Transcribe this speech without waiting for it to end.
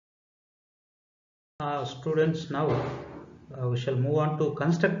Students, now we shall move on to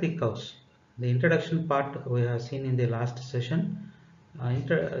construct the curves. The introduction part we have seen in the last session.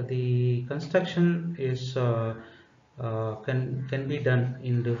 The construction is can be done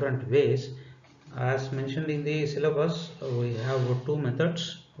in different ways. As mentioned in the syllabus, we have two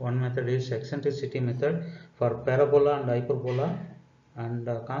methods. One method is eccentricity method for parabola and hyperbola, and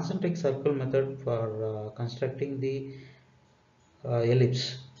concentric circle method for constructing the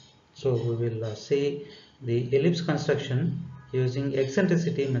ellipse. So we will see the ellipse construction using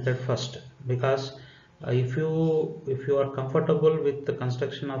eccentricity method first, because if you are comfortable with the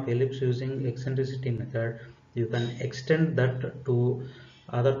construction of ellipse using eccentricity method, you can extend that to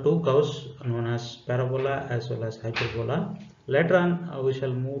other two curves known as parabola as well as hyperbola. Later on we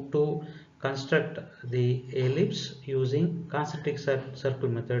shall move to construct the ellipse using concentric circle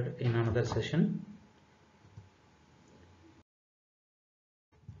method in another session.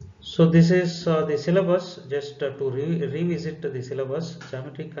 So this is the syllabus. Just to revisit the syllabus: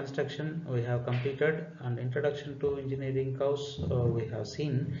 geometric construction we have completed, and introduction to engineering curves we have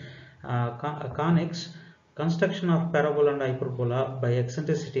seen. Conics, construction of parabola and hyperbola by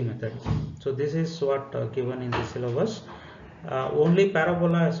eccentricity method. So this is what given in the syllabus. Only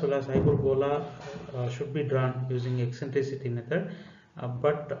parabola as well as hyperbola should be drawn using eccentricity method.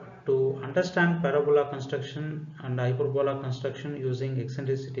 But to understand parabola construction and hyperbola construction using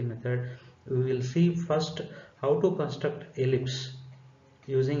eccentricity method, we will see first how to construct ellipse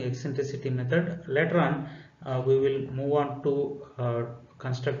using eccentricity method. Later on we will move on to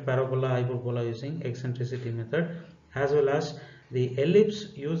construct parabola, hyperbola using eccentricity method, as well as the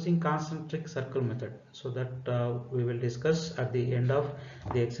ellipse using concentric circle method. So that we will discuss at the end of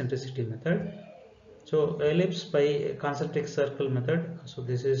the eccentricity method. So ellipse by concentric circle method, so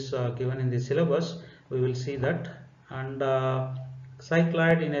this is given in the syllabus. We will see that. And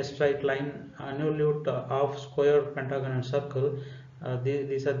cycloid in a straight line, involute of square, pentagon and circle,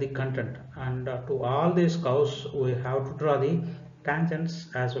 these are the content. And to all these curves we have to draw the tangents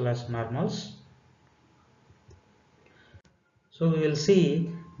as well as normals. So we will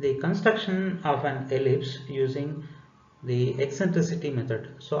see the construction of an ellipse using the eccentricity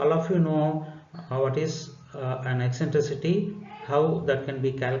method. So all of you know what is an eccentricity, how that can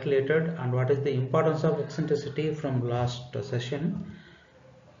be calculated, and what is the importance of eccentricity from last session.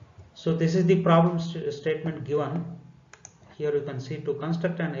 So this is the problem statement given. Here you can see, to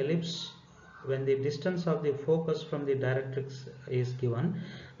construct an ellipse when the distance of the focus from the directrix is given,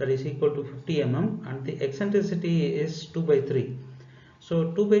 that is equal to 50 mm, and the eccentricity is 2/3.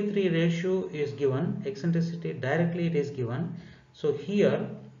 So 2/3 ratio is given, eccentricity directly it is given. So here,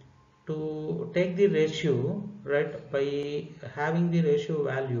 to take the ratio, right, by having the ratio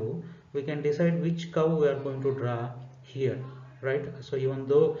value, we can decide which curve we are going to draw here, right? So even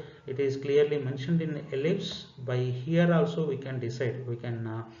though it is clearly mentioned in ellipse, by here also we can decide, we can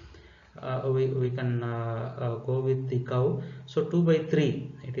go with the curve. So 2/3,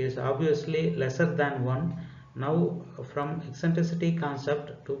 it is obviously lesser than 1. Now from eccentricity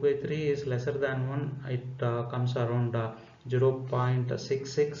concept, 2/3 is lesser than 1. It comes around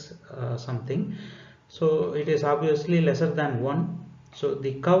 0.66 something. So it is obviously lesser than 1. So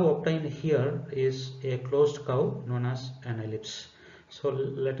the curve obtained here is a closed curve known as an ellipse. So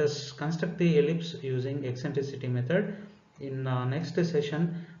let us construct the ellipse using eccentricity method. In next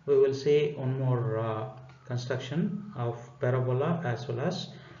session we will see one more construction of parabola as well as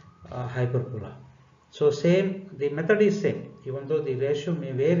hyperbola. So same, the method is same, even though the ratio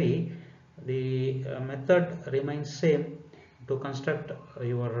may vary, the method remains same to construct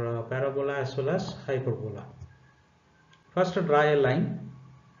your parabola as well as hyperbola. First, draw a line.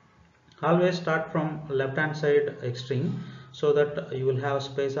 Always start from left hand side extreme, so that you will have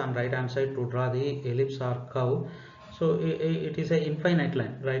space on right hand side to draw the ellipse or curve. So it is an infinite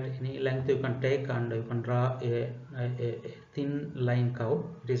line, right? Any length you can take and you can draw a thin line curve.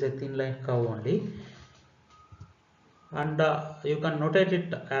 It is a thin line curve only, and you can notate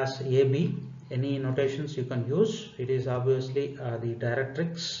it as AB. Any notations you can use. It is obviously the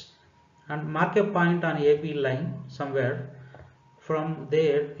directrix, and mark a point on AB line somewhere. From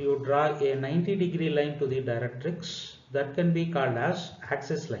there you draw a 90-degree line to the directrix, that can be called as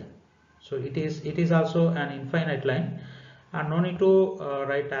axis line. So it is also an infinite line, and no need to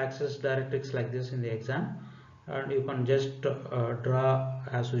write axis directrix like this in the exam, and you can just draw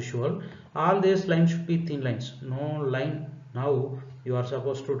as usual. All these lines should be thin lines. No line now you are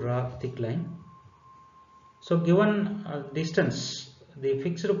supposed to draw thick line. So given distance, the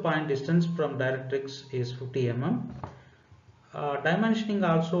fixed point distance from directrix is 50 mm. Dimensioning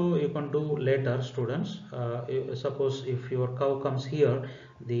also you can do later, students. Suppose if your curve comes here,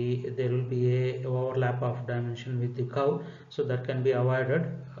 there will be a overlap of dimension with the curve, so that can be avoided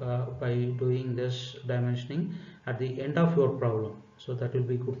by doing this dimensioning at the end of your problem. So that will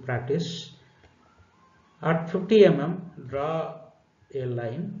be good practice. At 50 mm, draw a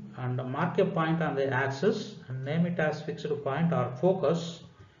line and mark a point on the axis and name it as fixed point or focus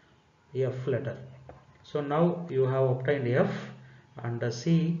F letter. So now you have obtained F, and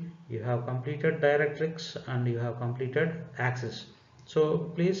C you have completed directrix and you have completed axis.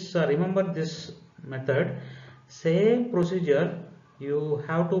 So please remember this method. Same procedure you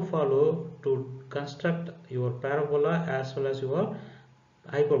have to follow to construct your parabola as well as your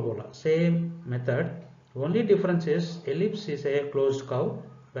hyperbola. Same method. Only difference is ellipse is a closed curve,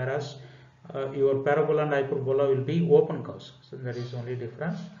 whereas your parabola and hyperbola will be open curves. So that is only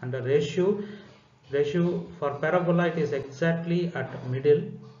difference. And the ratio for parabola it is exactly at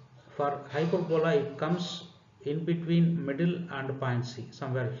middle. For hyperbola it comes in between middle and point C,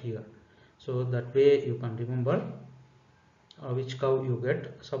 somewhere here. So that way you can remember which curve you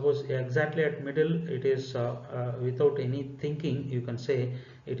get. Suppose exactly at middle, it is without any thinking you can say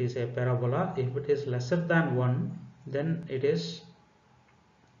it is a parabola. If it is lesser than 1, then it is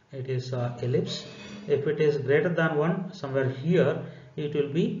ellipse. If it is greater than 1, somewhere here it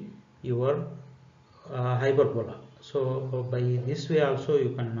will be your hyperbola. So by this way also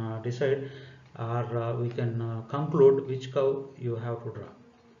you can decide, or we can conclude which curve you have to draw.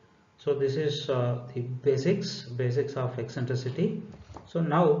 So this is the basics of eccentricity. So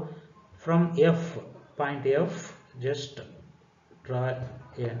now from point F, just draw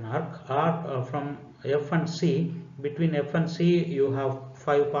an arc, or from F and C, between F and C you have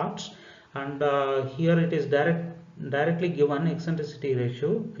 5 parts, and here it is directly given eccentricity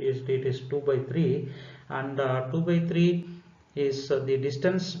ratio it is 2/3, and 2/3 is the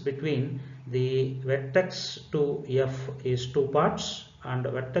distance between the vertex to F is 2 parts and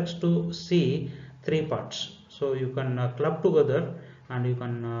vertex to C 3 parts. So you can club together and you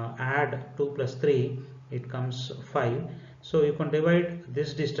can add 2 plus 3, it comes 5. So you can divide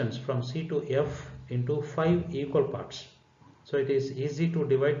this distance from C to F into 5 equal parts. So it is easy to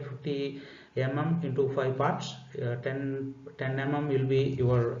divide 50 mm into 5 parts. 10 mm will be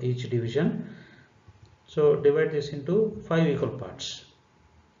your each division. So divide this into 5 equal parts.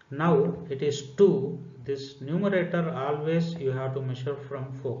 Now it is 2. This numerator always you have to measure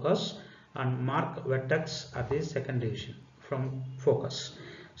from focus and mark vertex at the second division from focus.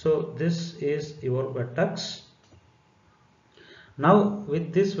 So this is your vertex. Now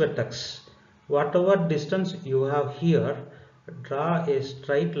with this vertex, whatever distance you have here, draw a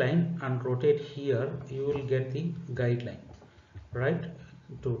straight line and rotate here, you will get the guideline, right?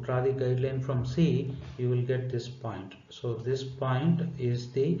 To draw the guideline from C, you will get this point. So this point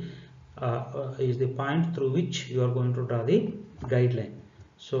is the point through which you are going to draw the guideline.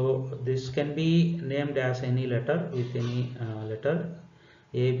 So this can be named as any letter with any letter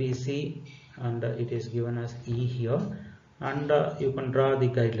A, B, C, and it is given as E here, and you can draw the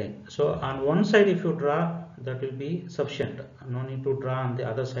guideline. So on one side if you draw, that will be sufficient, no need to draw on the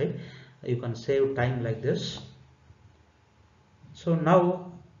other side. You can save time like this. So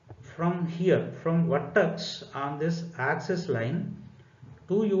now from here, from vertex on this axis line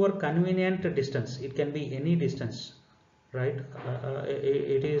to your convenient distance, it can be any distance, right?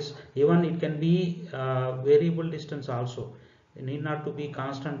 It can be variable distance also. It need not to be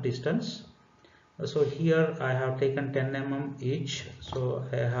constant distance. So here I have taken 10 mm each, so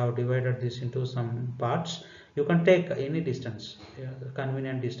I have divided this into some parts. You can take any distance,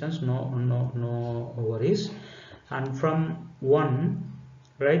 convenient distance, no worries. And from 1,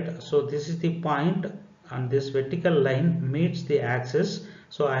 right, so this is the point and this vertical line meets the axis,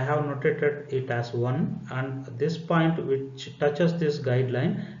 so I have notated it as 1, and this point which touches this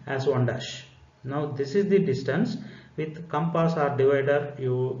guideline as 1 dash. Now this is the distance. With compass or divider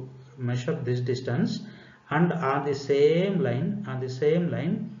you measure this distance, and on the same line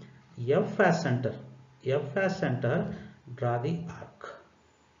F as center, draw the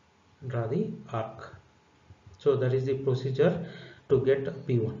arc. So that is the procedure to get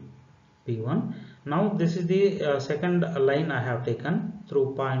P1. Now this is the second line I have taken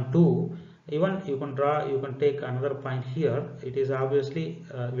through point 2. Even you can take another point here. It is obviously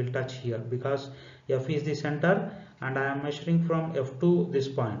will touch here because F is the center and I am measuring from F to this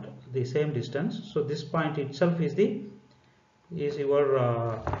point, the same distance. So this point itself is your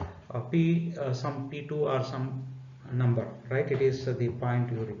some P2 or some number, right? It is the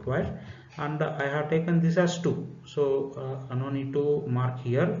point you require, and I have taken this as 2. So no need to mark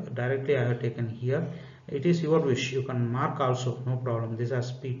here, directly I have taken here it is your wish, you can mark also, no problem, this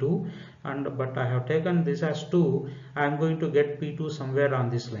as P2, and but I have taken this as 2. I am going to get P2 somewhere on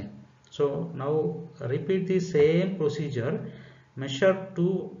this line. So now repeat the same procedure, measure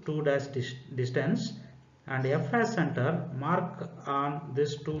 2 dash distance, and F as center, mark on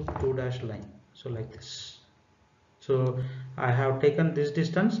this 2 dash line. So like this. So I have taken this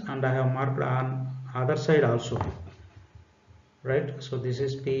distance and I have marked on other side also, right? So this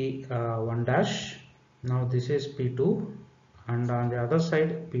is P1 dash. Now this is P2, and on the other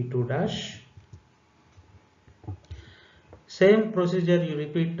side P2 dash. Same procedure you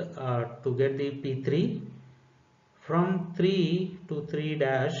repeat to get the P3. From 3 to 3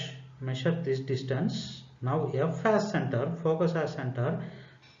 dash, measure this distance. Now F as center, focus as center,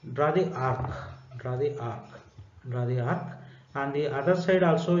 draw the arc, draw the arc. On the other side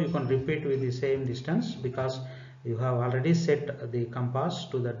also you can repeat with the same distance, because you have already set the compass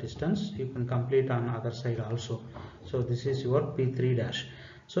to the distance. You can complete on other side also. So this is your P3 dash.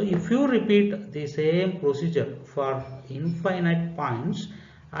 So if you repeat the same procedure for infinite points,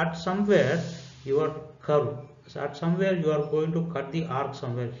 at somewhere your curve, so at somewhere you are going to cut the arc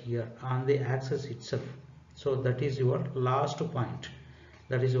somewhere here on the axis itself. So that is your last point.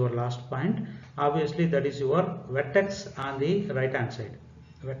 That is your last point. Obviously that is your vertex on the right hand side.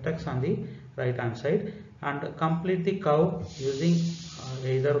 Vertex on the right hand side, and complete the curve using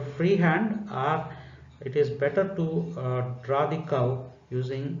either freehand, or it is better to draw the curve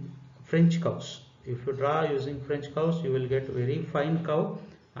using French curves. If you draw using French curves, you will get very fine curve,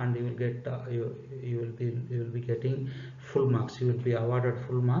 and you will get you will be getting full marks. You will be awarded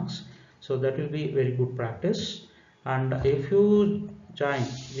full marks. So that will be very good practice. And if you join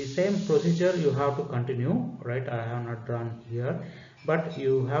the same procedure, you have to continue, right? I have not drawn here, but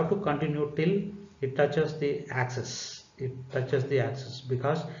you have to continue till it touches the axis. It touches the axis,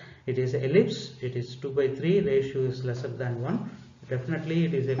 because it is ellipse, it is 2/3, ratio is lesser than 1. Definitely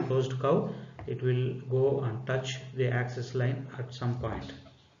it is a closed curve. It will go and touch the axis line at some point,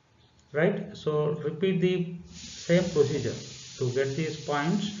 right? So repeat the same procedure to get these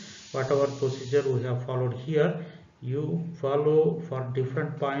points. Whatever procedure we have followed here, you follow for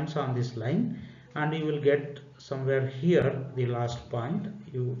different points on this line, and you will get somewhere here the last point.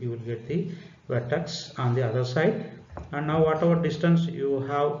 You will get the vertex on the other side. And now whatever distance you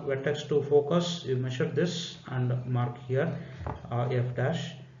have vertex to focus, you measure this and mark here F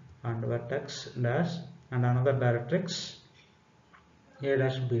dash, and vertex dash, and another directrix A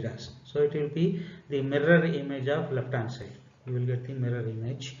dash B dash. So it will be the mirror image of left hand side. You will get the mirror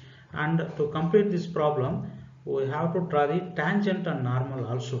image. And to complete this problem, we have to draw the tangent and normal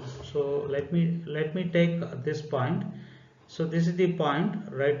also. So let me take this point. So this is the point,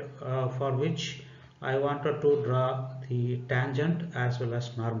 right, for which I wanted to draw the tangent as well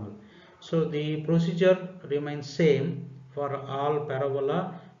as normal. So the procedure remains same for all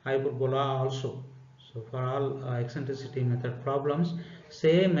parabola, hyperbola also. So for all eccentricity method problems,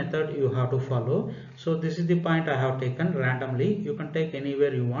 same method you have to follow. So this is the point I have taken randomly. You can take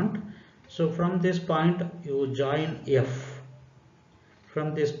anywhere you want. So from this point you join F.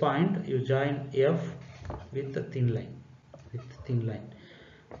 From this point you join F with the thin line.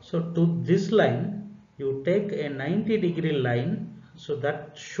 So to this line you take a 90-degree line, so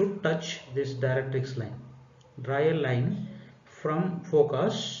that should touch this directrix line. Draw a line from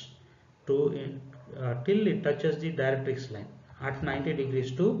focus to till it touches the directrix line at 90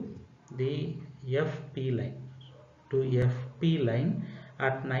 degrees to the FP line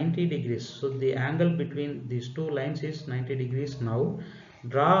at 90 degrees. So the angle between these two lines is 90 degrees. Now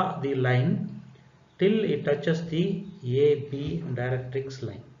draw the line till it touches the AB directrix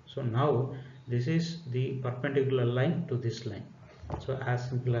line. So now this is the perpendicular line to this line. So as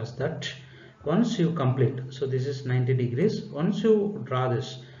simple as that. Once you complete, so this is 90 degrees. Once you draw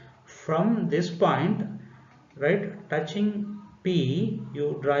this from this point, right, touching P,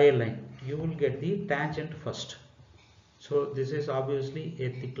 you draw a line. You will get the tangent first. So this is obviously a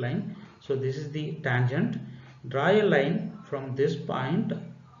thick line. So this is the tangent. Draw a line from this point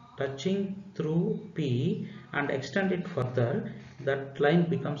touching through P and extend it further. That line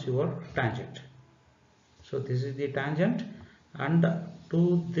becomes your tangent. So this is the tangent, and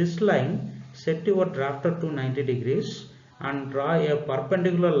to this line set your drafter to 90 degrees and draw a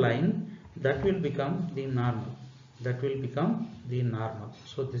perpendicular line. That will become the normal.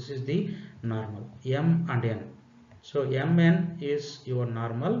 So this is the normal, M and N. So MN is your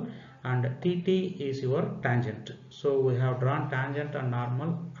normal and TT is your tangent. So we have drawn tangent and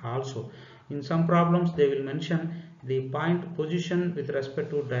normal also. In some problems they will mention the point position with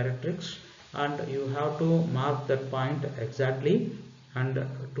respect to directrix, and you have to mark that point exactly and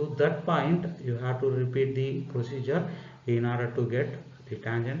to that point you have to repeat the procedure in order to get the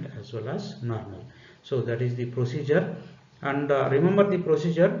tangent as well as normal. So that is the procedure, and remember the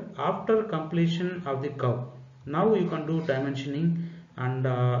procedure after completion of the curve. Now you can do dimensioning and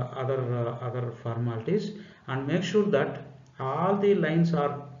other formalities, and make sure that all the lines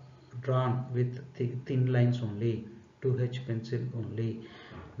are drawn with thin lines only, 2H pencil only.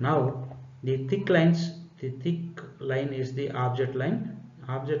 Now the thick line is the object line.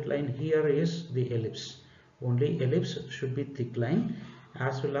 Object line here is the ellipse. Only ellipse should be thick line,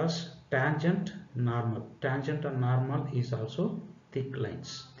 as well as tangent, normal. Tangent and normal is also thick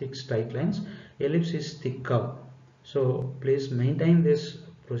lines, thick straight lines. Ellipse is thick curve. So please maintain this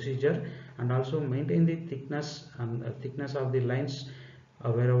procedure, and also maintain the thickness and thickness of the lines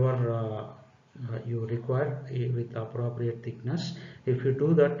wherever you require with appropriate thickness. If you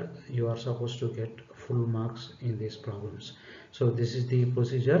do that, you are supposed to get full marks in these problems. So this is the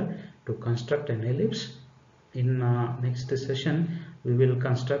procedure to construct an ellipse. In next session we will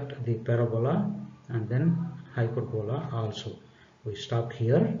construct the parabola and then hyperbola also. We stop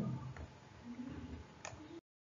here.